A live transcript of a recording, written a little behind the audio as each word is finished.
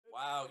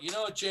Wow, you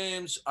know what,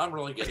 James? I'm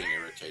really getting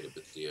irritated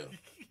with you.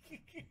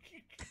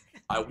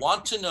 I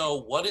want to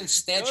know what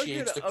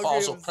instantiates the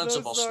causal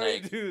principle,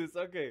 Snake.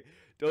 Okay,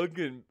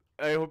 Duncan,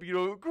 I hope you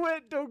don't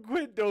quit. Don't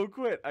quit. Don't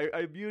quit.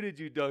 I muted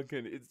you,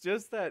 Duncan. It's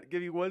just that.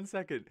 Give me 1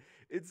 second.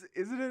 Isn't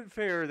it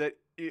fair that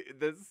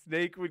that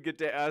Snake would get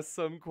to ask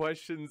some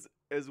questions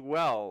as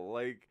well?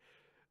 Like,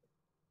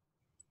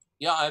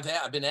 yeah,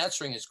 I've been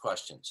answering his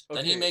questions.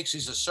 Okay. Then he makes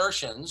these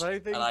assertions, I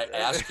think, and I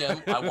ask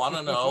him, I want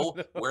to know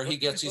where he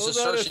gets these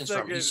assertions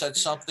from. He said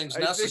something's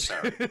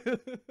necessary.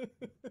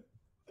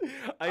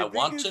 I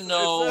want to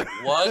know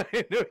what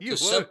I know you the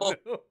simple.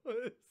 know.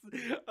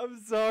 I'm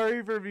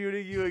sorry for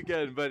muting you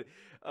again, but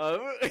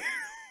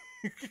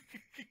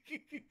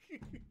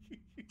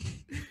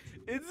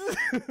it's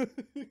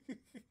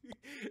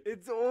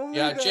only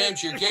Yeah, that...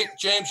 James, you're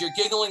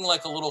giggling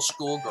like a little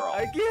schoolgirl.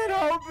 I can't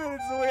help it.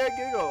 It's the way I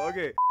giggle.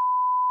 Okay.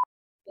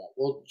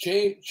 Well,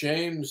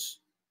 James,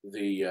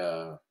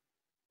 the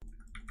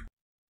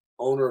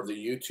owner of the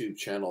YouTube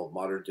channel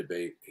Modern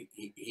Debate,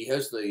 he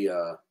has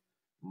the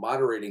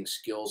moderating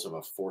skills of a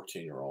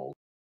 14-year-old.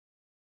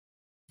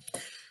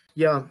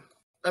 Yeah,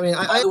 I mean,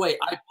 by the way,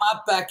 I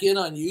popped back in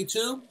on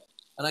YouTube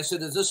and I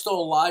said, "Is this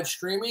still live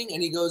streaming?"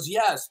 And he goes,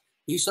 "Yes."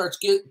 He starts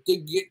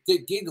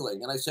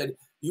giggling, and I said,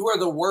 "You are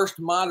the worst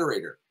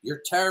moderator.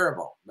 You're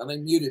terrible." Then they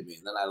muted me,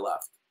 and then I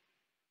left.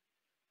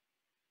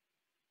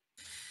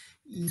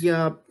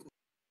 Yeah,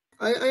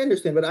 I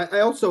understand, but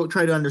I also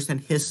try to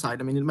understand his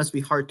side. I mean, it must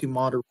be hard to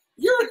moderate.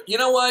 You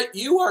know what?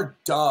 You are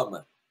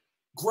dumb.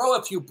 Grow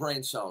a few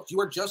brain cells. You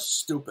are just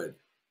stupid.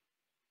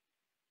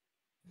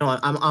 No,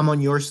 I'm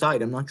on your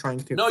side. I'm not trying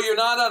to. No, you're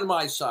not on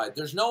my side.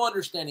 There's no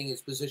understanding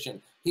his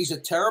position. He's a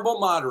terrible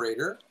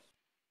moderator,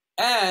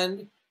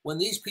 and when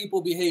these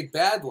people behave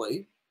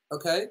badly,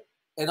 okay,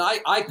 and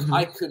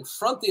I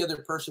confront the other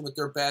person with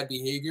their bad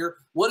behavior,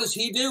 what does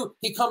he do?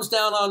 He comes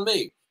down on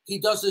me. He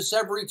does this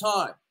every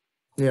time.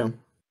 Yeah.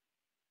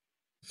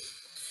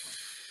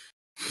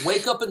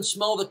 Wake up and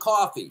smell the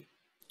coffee.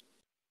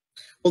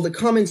 Well, the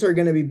comments are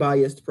going to be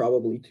biased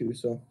probably too,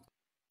 so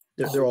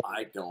they're all...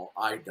 I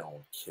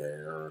don't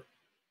care.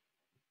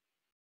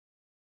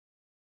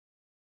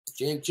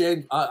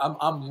 James,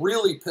 I'm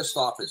really pissed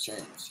off at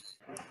James.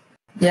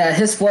 Yeah,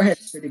 his forehead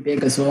is pretty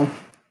big as well.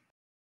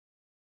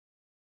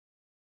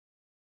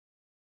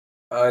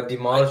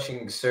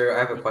 Demolishing, sir, I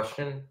have a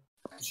question.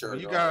 Sure.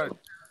 You got.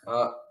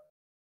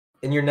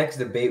 In your next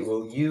debate,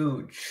 will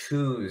you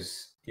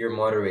choose your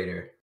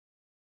moderator?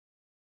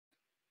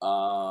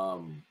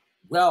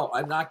 Well,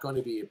 I'm not going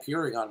to be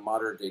appearing on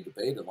Modern Day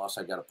Debate unless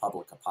I get a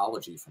public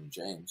apology from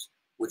James,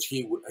 which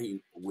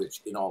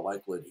which in all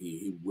likelihood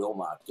he will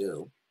not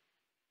do,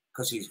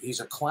 because he's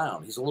a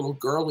clown. He's a little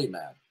girly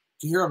man.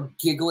 Do you hear him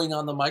giggling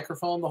on the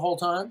microphone the whole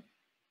time?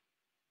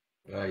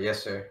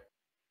 Yes, sir.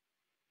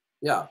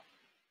 Yeah,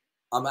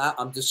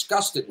 I'm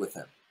disgusted with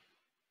him.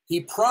 He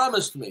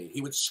promised me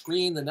he would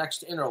screen the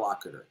next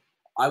interlocutor.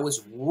 I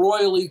was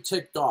royally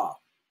ticked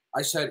off.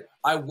 I said,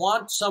 I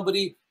want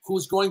somebody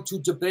who's going to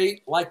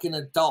debate like an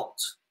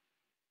adult.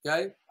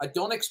 Okay? I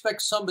don't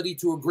expect somebody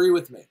to agree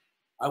with me.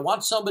 I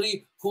want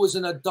somebody who is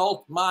an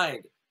adult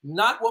mind,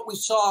 not what we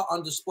saw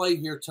on display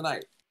here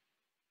tonight.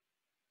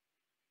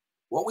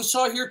 What we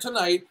saw here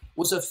tonight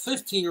was a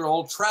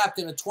 15-year-old trapped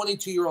in a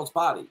 22-year-old's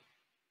body.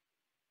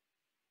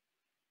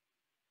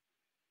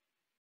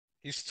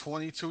 He's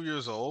 22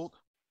 years old?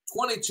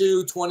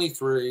 22,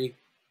 23,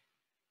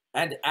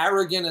 and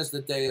arrogant as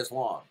the day is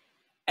long.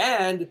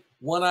 And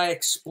when I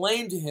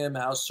explained to him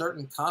how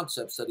certain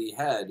concepts that he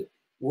had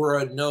were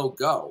a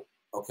no-go,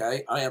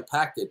 okay, I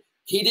unpacked it,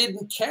 he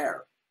didn't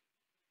care.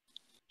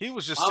 He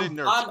was just sitting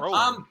there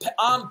trolling.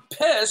 I'm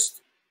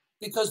pissed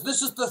because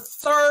this is the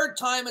third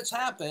time it's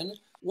happened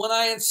when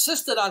I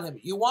insisted on him.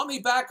 You want me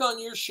back on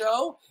your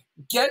show?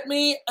 Get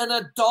me an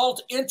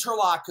adult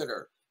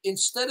interlocutor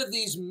instead of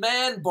these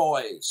man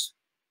boys.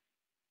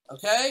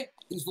 Okay?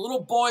 These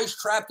little boys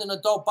trapped in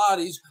adult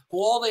bodies who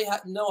all they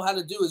know how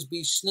to do is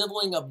be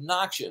sniveling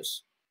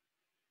obnoxious.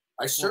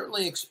 I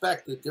certainly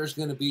expect that there's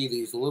going to be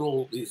these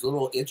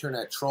little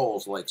internet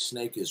trolls like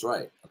Snake is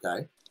right,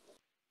 okay?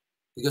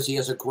 Because he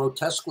has a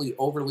grotesquely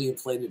overly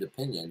inflated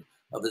opinion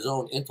of his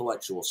own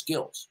intellectual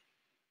skills.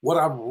 What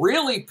I'm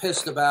really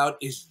pissed about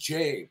is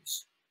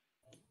James,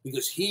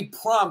 because he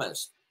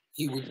promised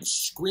he would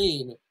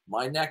screen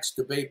my next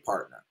debate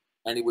partner,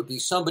 and it would be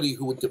somebody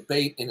who would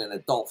debate in an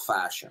adult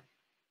fashion.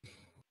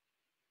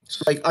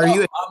 Like, are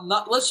you? I'm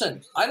not.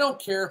 Listen, I don't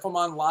care if I'm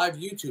on live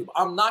YouTube.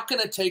 I'm not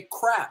going to take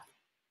crap.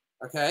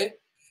 Okay.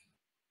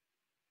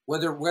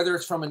 Whether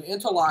it's from an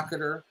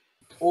interlocutor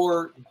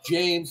or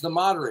James, the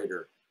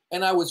moderator,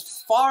 and I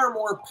was far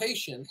more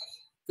patient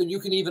than you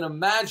can even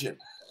imagine.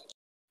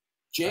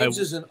 James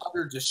is an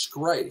utter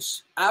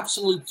disgrace,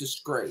 absolute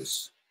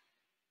disgrace.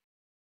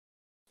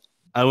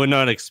 I would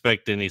not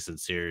expect any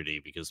sincerity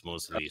because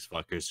most of these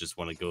fuckers just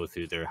want to go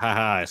through their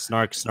haha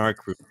snark.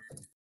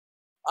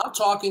 I'm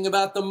talking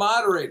about the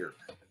moderator.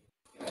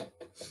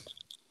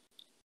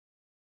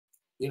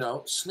 You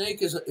know,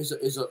 Snake is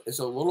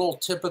a little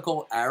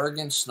typical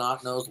arrogant,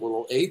 snot-nosed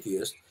little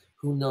atheist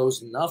who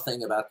knows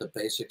nothing about the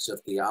basics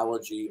of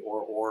theology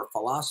or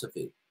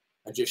philosophy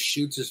and just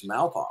shoots his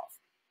mouth off.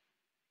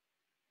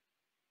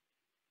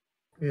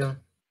 Yeah.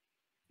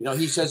 You know,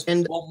 he says,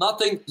 well,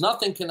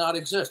 nothing cannot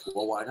exist.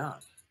 Well, why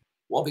not?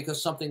 Well,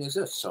 because something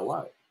exists. So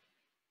what?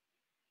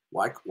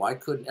 Why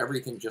couldn't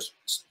everything just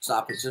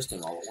stop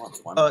existing all at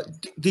once?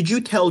 Did you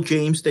tell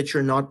James that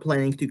you're not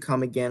planning to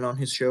come again on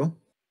his show?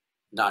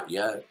 Not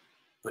yet,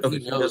 but Okay,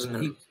 he knows.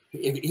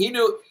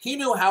 He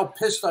knew how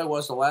pissed I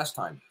was the last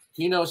time.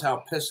 He knows how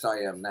pissed I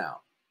am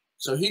now,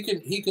 so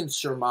he can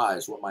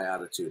surmise what my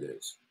attitude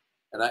is.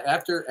 And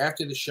after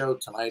the show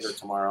tonight or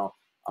tomorrow,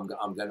 I'm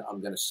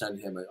gonna send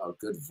him a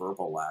good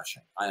verbal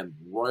lashing. I am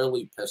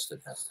royally pissed at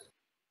him.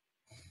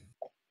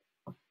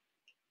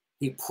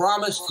 He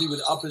promised he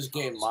would up his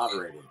game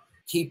moderating.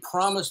 He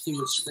promised he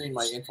would screen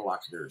my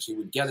interlocutors. He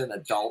would get an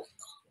adult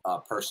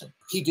person.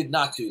 He did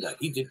not do that.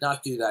 He did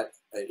not do that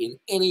in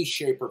any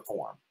shape or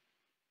form.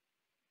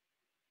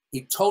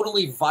 He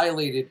totally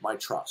violated my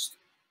trust.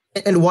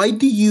 And why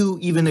do you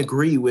even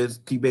agree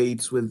with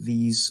debates with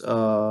these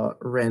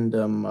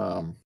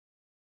random,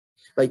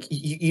 like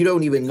you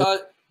don't even know?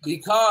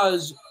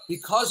 Because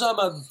I'm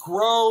a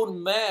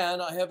grown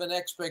man, I have an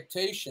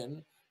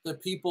expectation that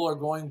people are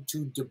going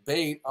to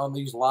debate on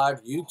these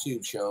live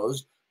YouTube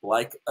shows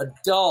like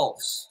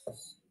adults.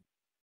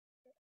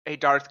 Hey,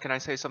 Darth, can I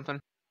say something?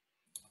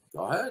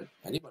 Go ahead.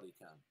 Anybody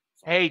can.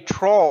 Hey,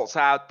 trolls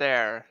out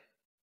there.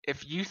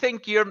 If you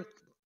think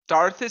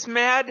Darth is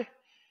mad,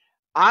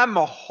 I'm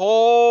a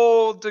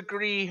whole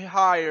degree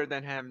higher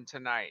than him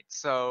tonight.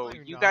 So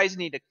you guys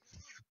need to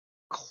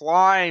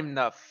climb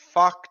the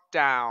fuck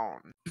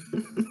down.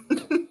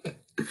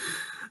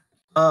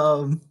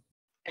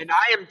 And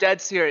I am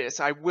dead serious.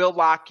 I will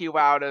lock you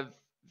out of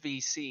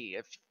VC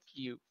if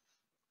you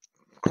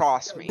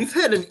cross me. We've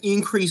had an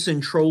increase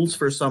in trolls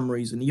for some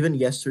reason. Even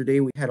yesterday,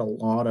 we had a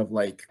lot of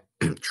like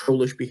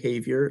trollish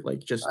behavior.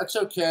 Like just that's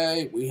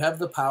okay. We have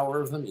the power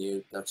of the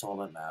mute. That's all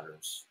that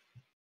matters.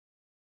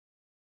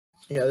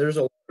 Yeah, there's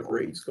a lot of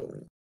raids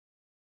going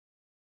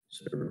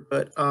on.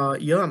 But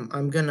yeah,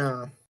 I'm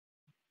gonna.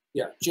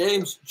 Yeah,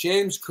 James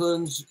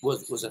Kunz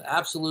was an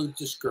absolute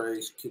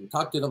disgrace.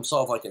 Conducted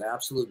himself like an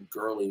absolute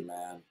girly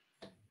man.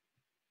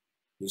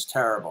 He's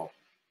terrible.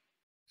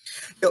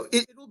 You know,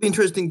 it will be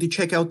interesting to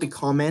check out the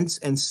comments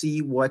and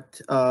see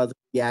what the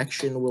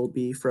reaction will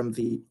be from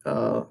the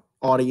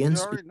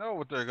audience. We already know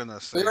what they're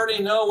gonna say. We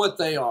already know what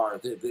they are.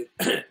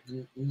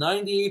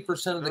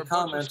 98% of the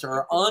comments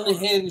are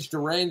unhinged,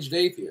 deranged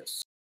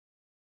atheists.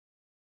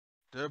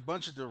 They're a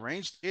bunch of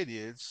deranged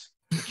idiots.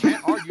 They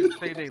can't argue to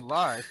say they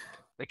lie.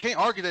 They can't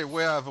argue their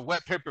way out of a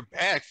wet paper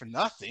bag for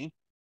nothing.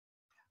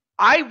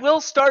 I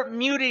will start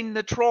muting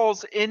the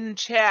trolls in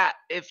chat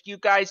if you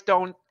guys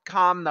don't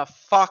calm the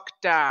fuck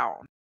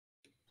down.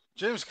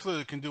 James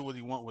clearly can do what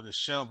he wants with his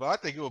channel, but I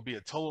think it would be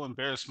a total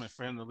embarrassment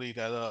for him to leave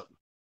that up.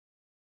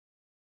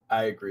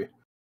 I agree.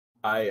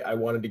 I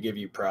wanted to give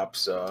you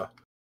props,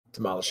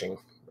 Demolishing.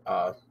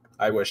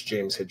 I wish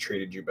James had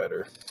treated you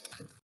better.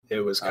 It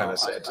was kind of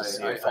sad to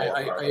see it fall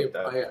apart like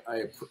that.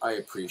 I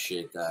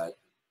appreciate that.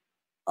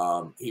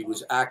 He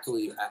was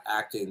acting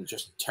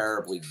just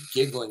terribly,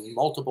 giggling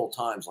multiple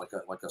times like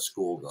a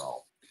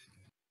schoolgirl.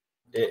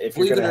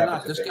 Believe it or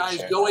not, this guy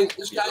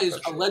is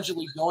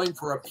allegedly going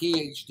for a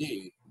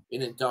PhD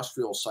in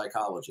industrial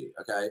psychology.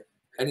 Okay,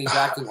 and he's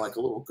acting like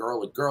a little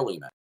girly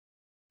man.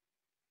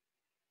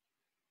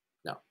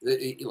 Now,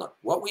 look,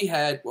 what we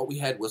had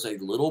was a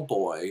little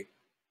boy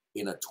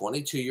in a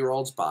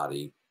 22-year-old's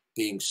body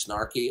being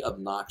snarky,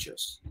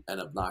 obnoxious,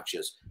 and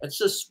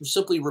just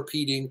simply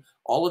repeating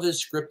all of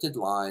his scripted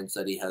lines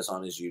that he has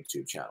on his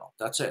YouTube channel.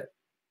 That's it.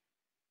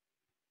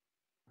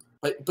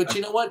 But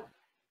you know what?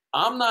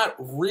 I'm not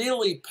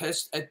really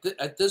pissed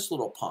at this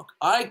little punk.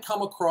 I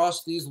come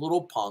across these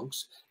little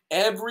punks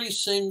every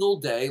single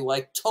day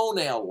like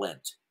toenail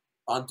lint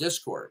on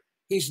Discord.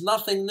 He's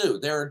nothing new.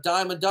 They're a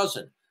dime a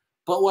dozen.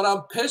 But what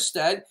I'm pissed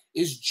at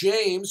is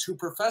James, who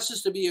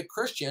professes to be a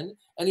Christian,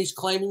 and he's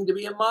claiming to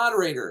be a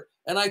moderator.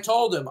 And I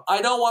told him,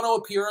 I don't want to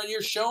appear on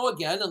your show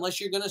again unless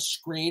you're going to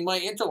screen my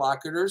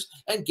interlocutors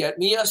and get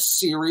me a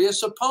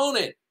serious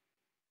opponent.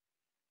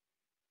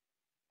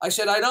 I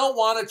said, I don't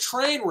want a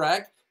train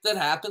wreck that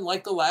happened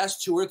like the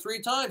last 2 or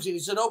 3 times. And he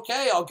said,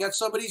 okay, I'll get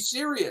somebody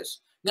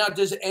serious. Now,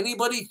 does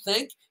anybody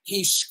think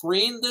he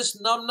screened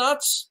this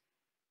numbnuts?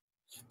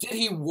 Did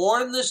he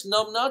warn this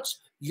numbnuts?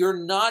 You're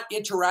not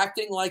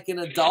interacting like an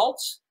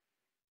adult?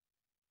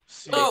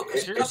 No,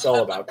 it's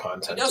all about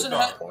content. He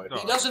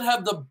doesn't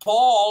have the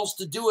balls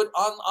to do it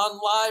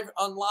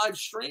on live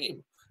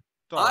stream.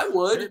 I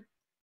would.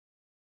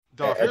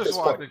 Here's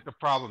what I think the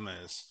problem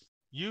is.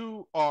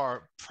 You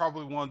are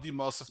probably one of the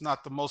most, if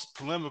not the most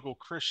polemical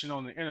Christian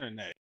on the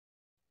internet.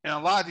 And a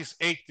lot of these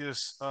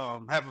atheists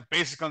have a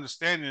basic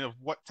understanding of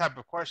what type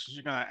of questions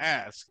you're going to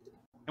ask.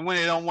 And when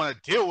they don't want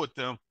to deal with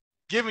them,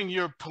 given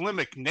your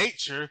polemic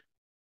nature,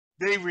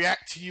 they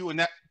react to you in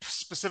that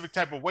specific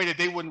type of way that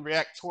they wouldn't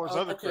react towards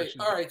other okay,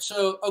 Christians. all right.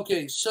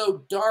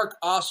 So Dark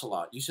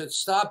Ocelot, you said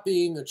stop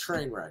being a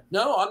train wreck.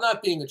 No, I'm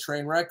not being a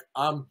train wreck.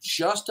 I'm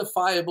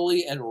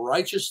justifiably and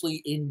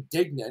righteously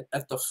indignant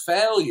at the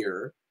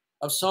failure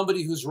of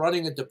somebody who's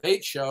running a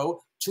debate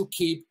show to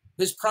keep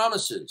his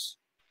promises.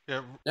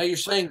 Yeah. Now you're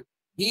saying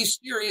be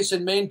serious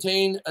and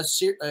maintain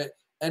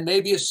and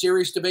maybe a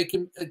serious debate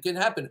can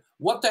happen.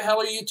 What the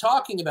hell are you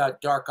talking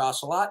about, Dark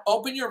Ocelot?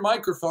 Open your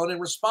microphone and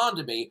respond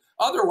to me.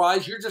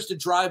 Otherwise, you're just a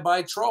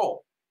drive-by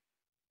troll.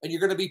 And you're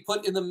going to be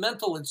put in the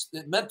mental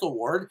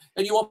ward,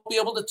 and you won't be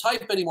able to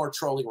type any more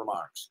trolling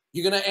remarks.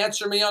 You going to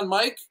answer me on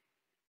mic?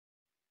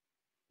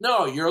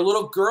 No, you're a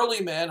little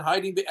girly man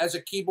hiding as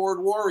a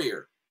keyboard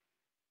warrior.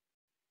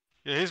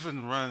 Yeah, he's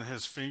been running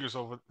his fingers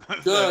over.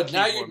 Good.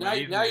 Now you're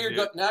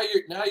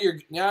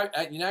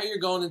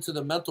going into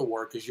the mental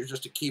ward because you're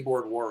just a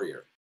keyboard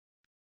warrior.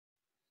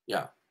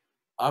 Yeah,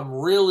 I'm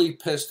really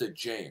pissed at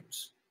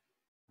James.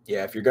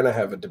 Yeah, if you're gonna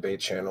have a debate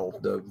channel,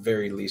 the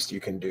very least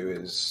you can do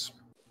is,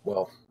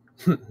 well,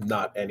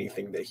 not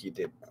anything that he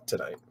did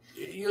tonight.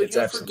 You'll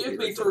forgive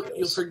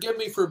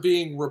me for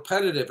being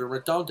repetitive and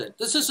redundant.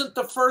 This isn't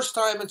the first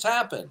time it's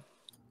happened.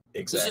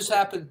 Exactly. This has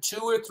happened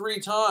 2 or 3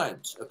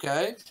 times.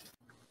 Okay.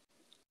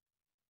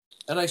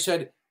 And I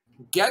said,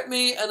 get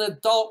me an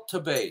adult to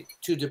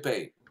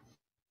debate.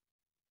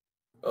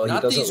 Well,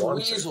 not these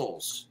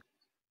weasels.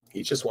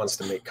 He just wants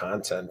to make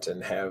content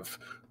and have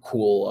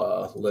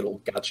cool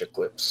little gotcha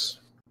clips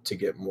to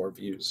get more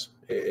views.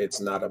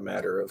 It's not a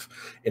matter of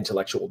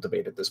intellectual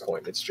debate at this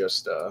point. It's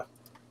just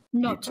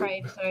not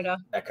trade soda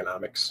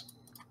economics,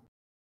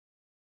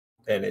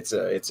 and it's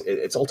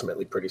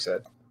ultimately pretty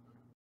sad.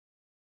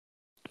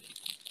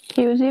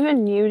 He was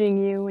even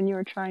muting you when you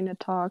were trying to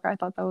talk. I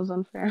thought that was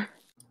unfair.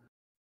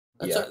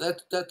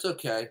 That's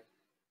okay.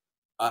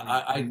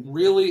 I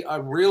really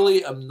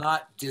am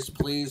not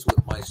displeased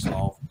with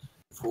myself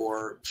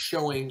for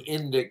showing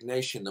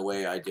indignation the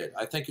way I did.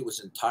 I think it was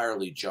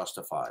entirely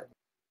justified.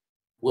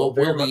 Will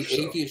the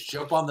atheists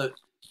jump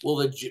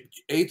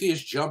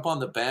on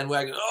the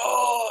bandwagon?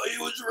 Oh, he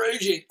was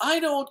raging. I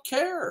don't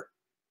care.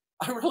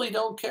 I really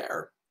don't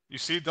care. You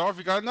see, Darth,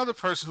 you got another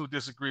person who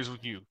disagrees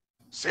with you,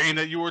 saying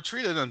that you were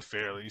treated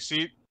unfairly. You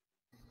see,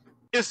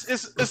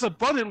 it's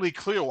abundantly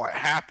clear what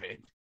happened.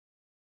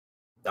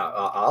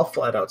 I'll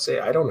flat out say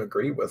I don't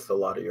agree with a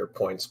lot of your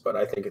points, but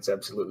I think it's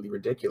absolutely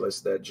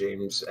ridiculous that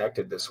James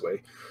acted this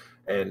way,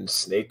 and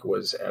Snake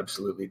was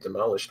absolutely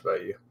demolished by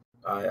you.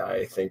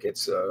 I think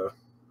it's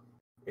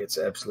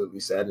absolutely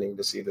saddening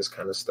to see this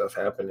kind of stuff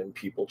happen and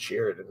people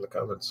cheer it in the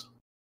comments.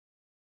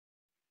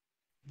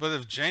 But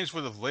if James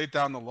would have laid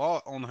down the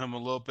law on him a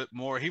little bit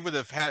more, he would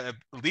have had at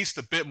least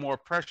a bit more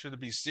pressure to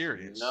be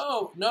serious.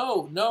 No,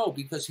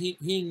 because he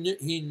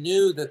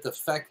knew that the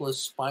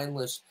feckless,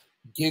 spineless,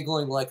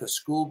 giggling like a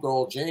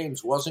schoolgirl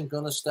James wasn't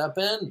going to step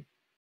in.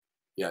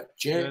 Yeah,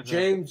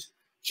 James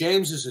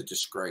is a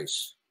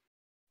disgrace.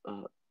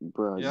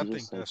 Bro, yeah, I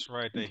think that's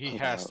right. That he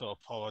has to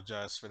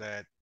apologize for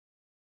that.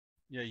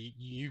 Yeah,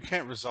 you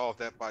can't resolve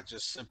that by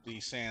just simply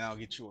saying, "I'll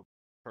get you a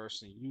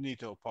person." You need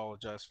to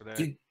apologize for that.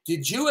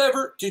 Did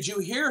you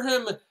hear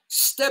him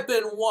step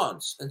in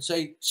once and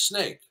say,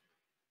 "Snake,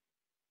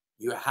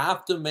 you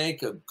have to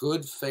make a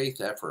good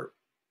faith effort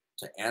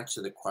to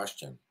answer the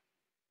question."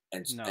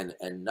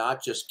 And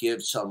not just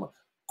give some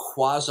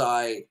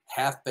quasi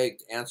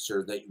half-baked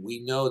answer that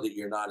we know that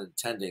you're not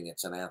intending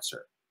it's an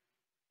answer.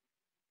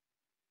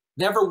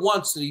 Never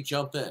once did he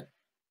jump in.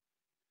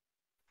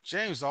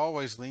 James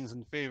always leans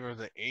in favor of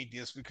the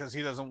atheist because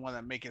he doesn't want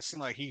to make it seem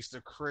like he's the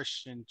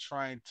Christian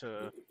trying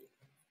to,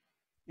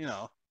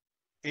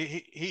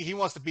 he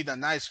wants to be the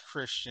nice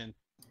Christian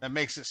that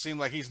makes it seem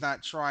like he's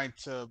not trying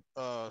to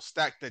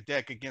stack the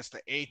deck against the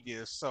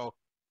atheist. So,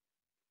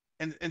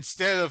 and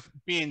instead of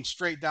being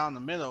straight down the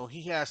middle,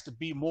 he has to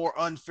be more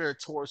unfair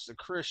towards the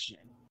Christian.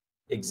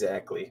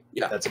 Exactly.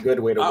 Yeah, that's a good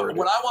way to word it.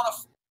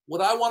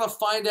 What I want to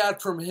find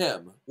out from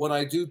him when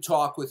I do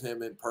talk with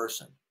him in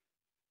person.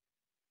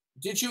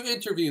 Did you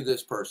interview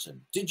this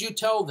person? Did you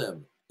tell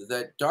them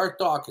that Darth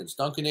Dawkins,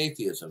 Duncan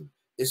Atheism,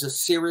 is a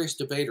serious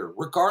debater,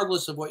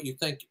 regardless of what you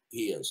think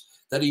he is?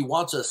 That he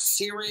wants a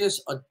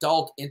serious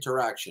adult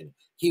interaction.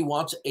 He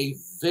wants a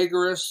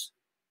vigorous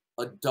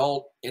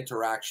adult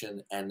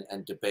interaction and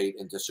debate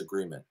and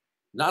disagreement,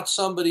 not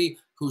somebody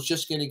who's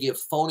just going to give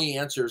phony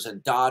answers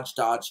and dodge,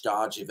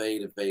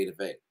 evade.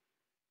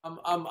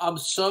 I'm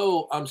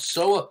so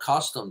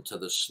accustomed to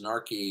the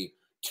snarky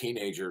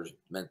teenager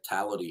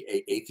mentality,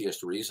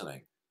 atheist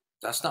reasoning.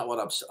 That's not what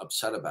I'm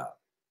upset about.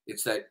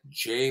 It's that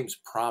James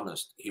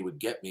promised he would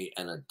get me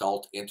an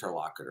adult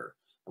interlocutor,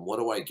 and what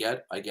do I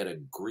get? I get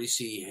a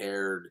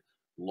greasy-haired,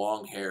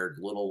 long-haired,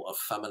 little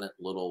effeminate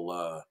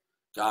little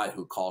guy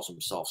who calls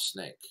himself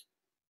Snake.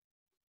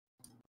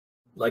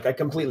 Like, I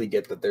completely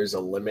get that there's a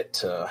limit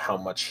to how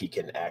much he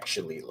can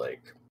actually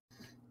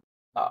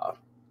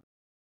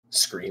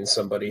screen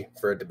somebody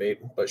for a debate,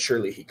 but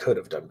surely he could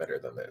have done better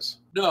than this.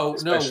 No.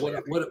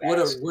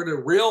 What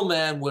a real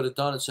man would have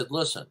done is said,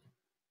 listen,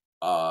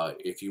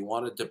 if you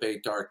want to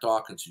debate Darth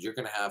Dawkins, you're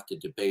going to have to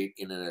debate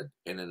in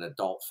an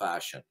adult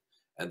fashion,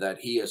 and that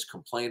he has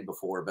complained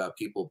before about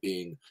people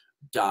being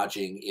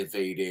dodging,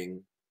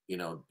 evading,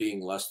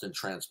 being less than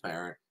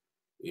transparent.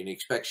 And he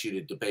expects you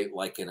to debate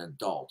like an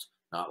adult,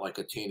 not like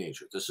a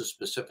teenager. This is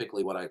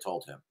specifically what I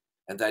told him.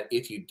 And that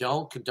if you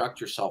don't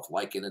conduct yourself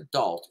like an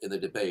adult in the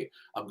debate,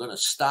 I'm going to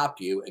stop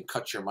you and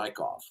cut your mic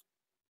off.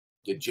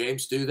 Did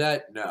James do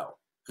that? No,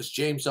 because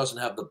James doesn't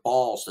have the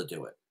balls to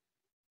do it.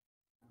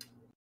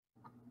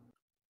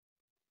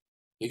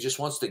 He just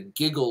wants to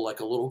giggle like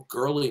a little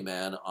girly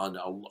man on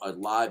a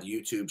live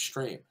YouTube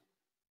stream.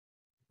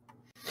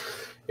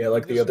 Yeah,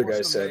 like the other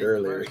guy said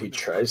earlier, he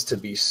tries to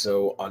be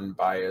so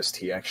unbiased,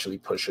 he actually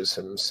pushes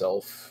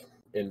himself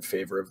in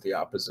favor of the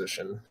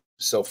opposition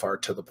so far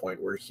to the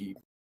point where he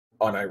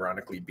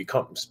unironically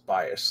becomes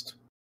biased.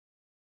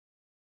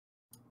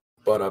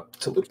 But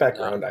to look back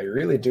around, I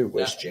really do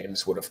wish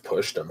James would have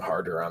pushed him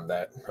harder on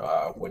that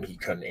when he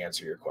couldn't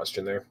answer your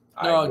question there.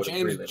 No,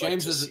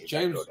 James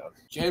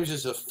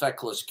is a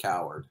feckless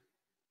coward.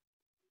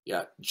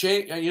 Yeah,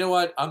 James. You know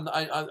what?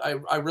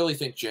 I really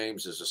think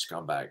James is a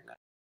scumbag now.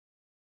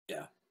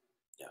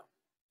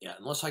 Yeah.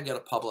 Unless I get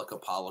a public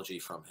apology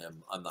from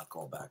him, I'm not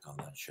going back on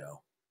that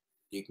show.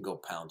 He can go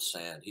pound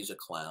sand. He's a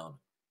clown.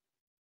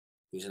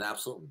 He's an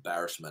absolute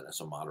embarrassment as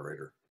a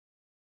moderator.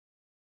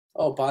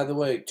 Oh, by the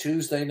way,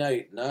 Tuesday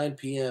night, 9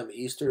 p.m.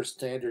 Eastern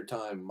Standard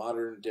Time,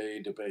 modern day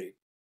debate.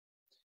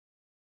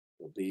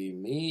 It'll be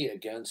me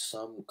against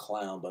some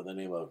clown by the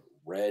name of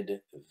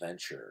Red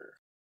Venture.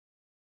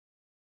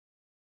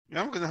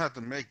 Yeah, I'm going to have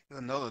to make a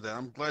note of that.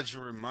 I'm glad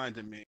you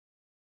reminded me.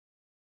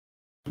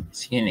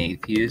 Is he an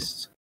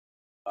atheist?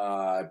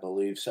 I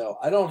believe so.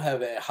 I don't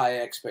have high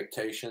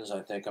expectations.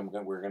 I think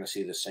we're going to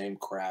see the same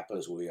crap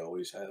as we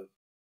always have.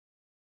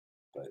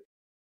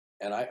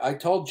 And I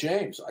told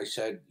James, I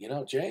said,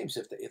 James,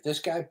 if this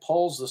guy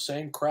pulls the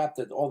same crap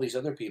that all these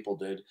other people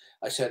did,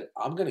 I said,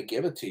 I'm going to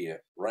give it to you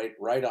right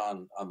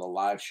on the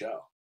live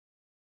show.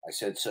 I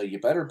said, so you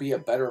better be a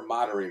better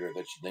moderator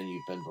than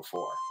you've been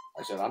before.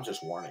 I said, I'm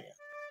just warning you.